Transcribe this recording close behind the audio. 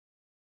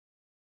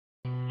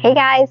Hey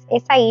guys,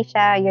 it's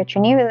Aisha, your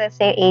trainee real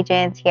estate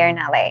agent here in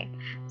LA.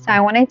 So I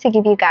wanted to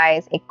give you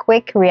guys a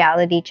quick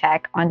reality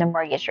check on the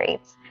mortgage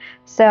rates.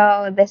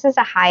 So this is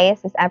the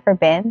highest it's ever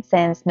been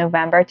since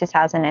November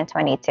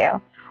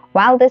 2022.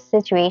 While this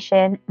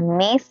situation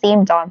may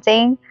seem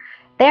daunting,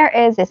 there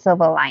is a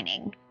silver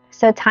lining.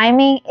 So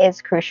timing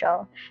is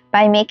crucial.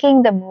 By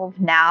making the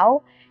move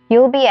now,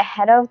 you'll be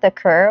ahead of the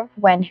curve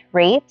when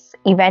rates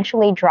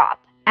eventually drop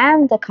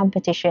and the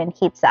competition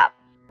heats up.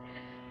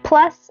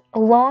 Plus,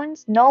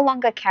 loans no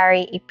longer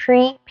carry a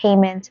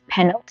prepayment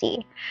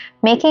penalty,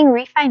 making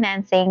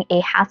refinancing a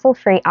hassle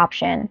free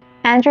option.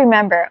 And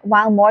remember,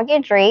 while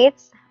mortgage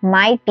rates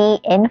might be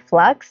in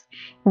flux,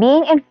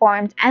 being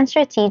informed and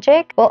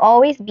strategic will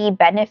always be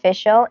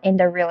beneficial in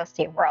the real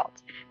estate world.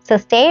 So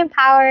stay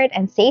empowered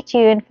and stay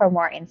tuned for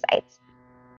more insights.